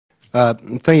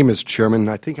Thank you, Mr. Chairman.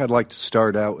 I think I'd like to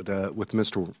start out with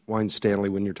Mr. Weinstanley.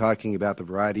 When you're talking about the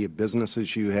variety of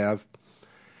businesses you have,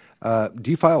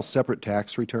 do you file separate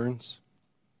tax returns?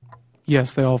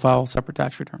 Yes, they all file separate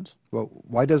tax returns. Well,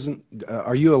 why doesn't,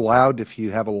 are you allowed, if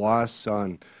you have a loss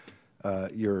on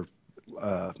your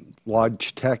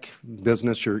lodge tech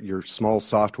business, your small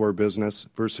software business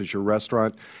versus your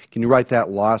restaurant, can you write that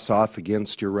loss off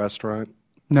against your restaurant?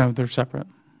 No, they're separate.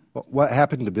 Well, what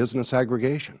happened to business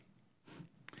aggregation?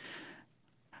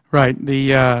 Right.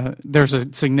 There's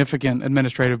a significant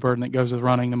administrative burden that goes with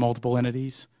running the multiple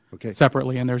entities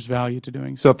separately, and there's value to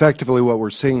doing so. So effectively what we're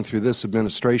seeing through this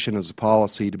administration is a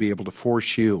policy to be able to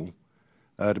force you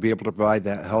to be able to provide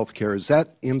that health care. Has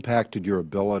that impacted your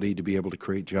ability to be able to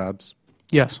create jobs?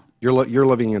 Yes. You're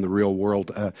living in the real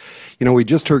world. We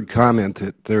just heard comment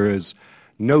that there is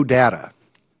no data.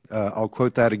 I'll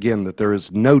quote that again, that there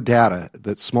is no data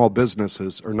that small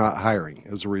businesses are not hiring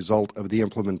as a result of the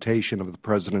implementation of the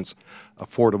President's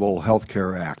Affordable Health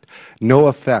Care Act. No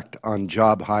effect on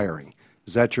job hiring.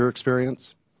 Is that your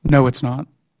experience? No, it's not.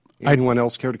 Anyone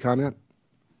else care to comment?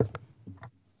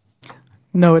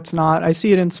 No, it's not. I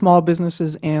see it in small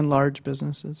businesses and large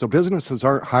businesses. So businesses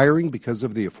aren't hiring because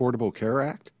of the Affordable Care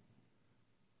Act?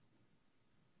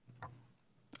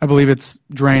 I believe it's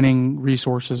draining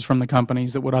resources from the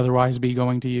companies that would otherwise be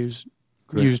going to use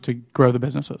to grow the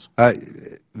businesses.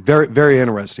 Very, very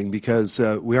interesting, because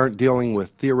we aren't dealing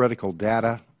with theoretical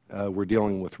data. We're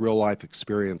dealing with real-life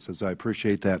experiences. I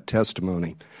appreciate that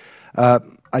testimony. I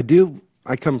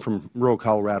come from rural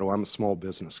Colorado. I'm a small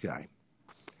business guy.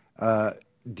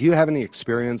 Do you have any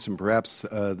experience, and perhaps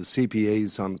the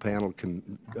CPAs on the panel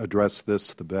can address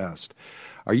this the best?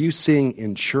 Are you seeing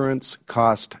insurance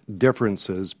cost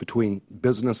differences between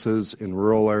businesses in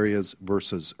rural areas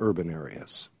versus urban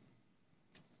areas?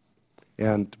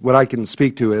 And what I can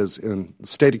speak to is, in the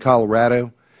state of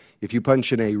Colorado, if you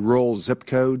punch in a rural zip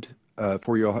code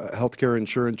for your health care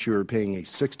insurance, you are paying a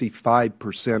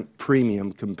 65%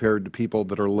 premium compared to people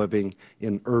that are living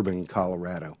in urban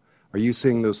Colorado. Are you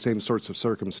seeing those same sorts of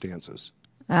circumstances?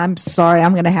 I'm sorry,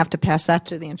 I'm going to have to pass that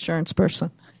to the insurance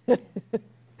person.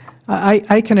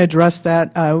 I can address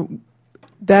that.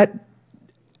 That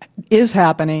is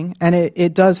happening, and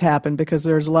it does happen because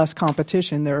there's less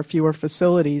competition. There are fewer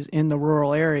facilities in the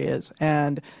rural areas,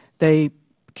 and they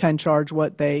can charge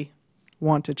what they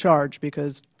want to charge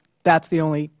because that's the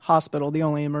only hospital, the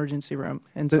only emergency room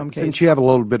in some cases. Since you have a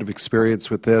little bit of experience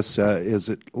with this, is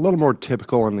it a little more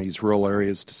typical in these rural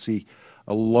areas to see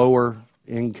a lower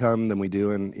income than we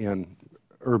do in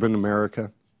urban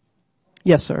America?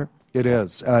 Yes, sir. It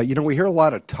is. We hear a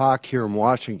lot of talk here in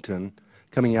Washington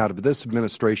coming out of this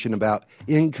administration about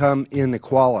income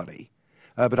inequality.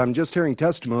 But I'm just hearing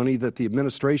testimony that the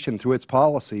administration, through its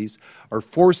policies, are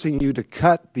forcing you to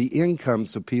cut the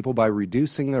incomes of people by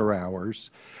reducing their hours.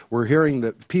 We're hearing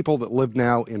that people that live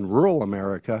now in rural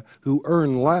America who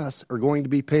earn less are going to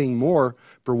be paying more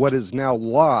for what is now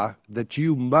law that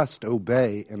you must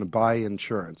obey and buy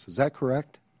insurance. Is that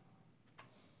correct?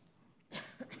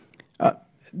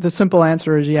 The simple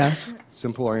answer is yes.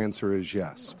 Simple answer is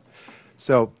yes.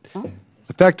 So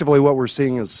effectively what we're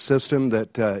seeing is a system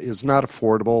that is not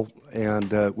affordable,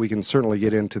 and we can certainly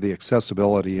get into the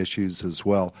accessibility issues as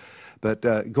well. But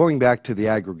going back to the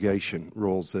aggregation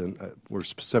rules, and we're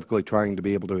specifically trying to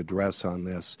be able to address on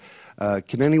this,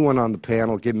 can anyone on the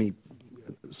panel give me,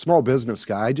 small business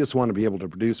guy, I just want to be able to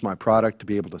produce my product, to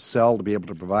be able to sell, to be able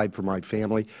to provide for my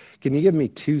family. Can you give me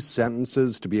 2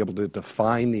 sentences to be able to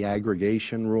define the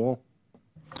aggregation rule?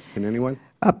 Can anyone?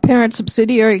 A parent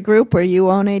subsidiary group where you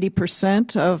own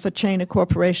 80% of a chain of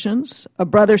corporations. A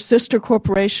brother-sister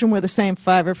corporation where the same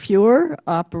 5 or fewer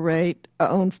own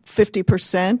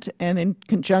 50% and in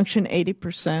conjunction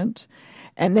 80%.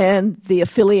 And then the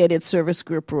affiliated service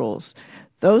group rules.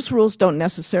 Those rules don't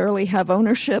necessarily have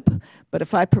ownership, but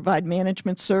if I provide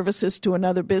management services to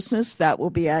another business, that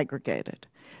will be aggregated.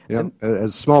 Yeah,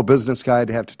 as a small business guy, I'd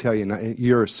have to tell you,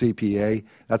 you're a CPA.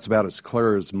 That's about as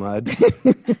clear as mud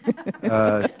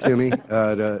to me,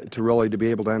 to really to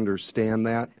be able to understand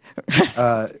that.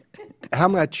 How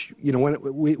much, when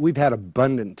we've had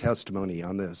abundant testimony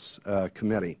on this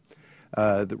committee.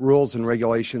 The rules and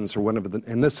regulations are one of the,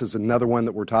 and this is another one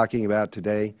that we're talking about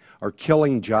today, are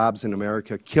killing jobs in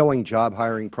America, killing job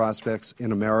hiring prospects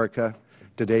in America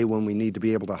today when we need to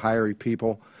be able to hire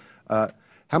people.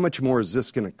 How much more is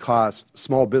this going to cost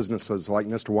small businesses like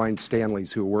Mr.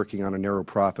 Weinstanley's who are working on a narrow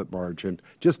profit margin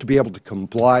just to be able to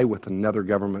comply with another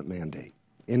government mandate?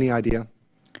 Any idea?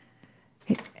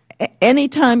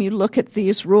 anytime you look at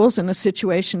these rules in a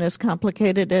situation as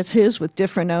complicated as his with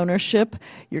different ownership,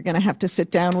 you're going to have to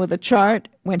sit down with a chart.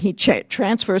 When he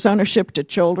transfers ownership to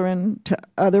children, to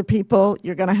other people,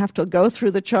 you're going to have to go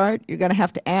through the chart. You're going to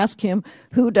have to ask him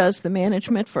who does the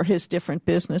management for his different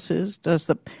businesses. Does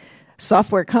the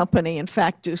software company, in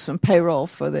fact, do some payroll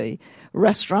for the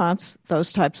restaurants?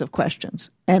 Those types of questions.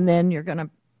 And then you're going to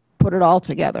put it all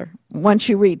together. Once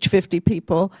you reach 50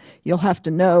 people, you'll have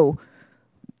to know,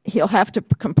 he'll have to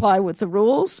comply with the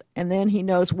rules, and then he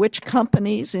knows which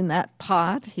companies in that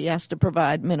pot he has to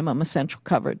provide minimum essential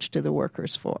coverage to the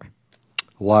workers for.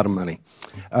 A lot of money.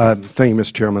 Thank you,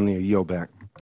 Mr. Chairman. I yield back.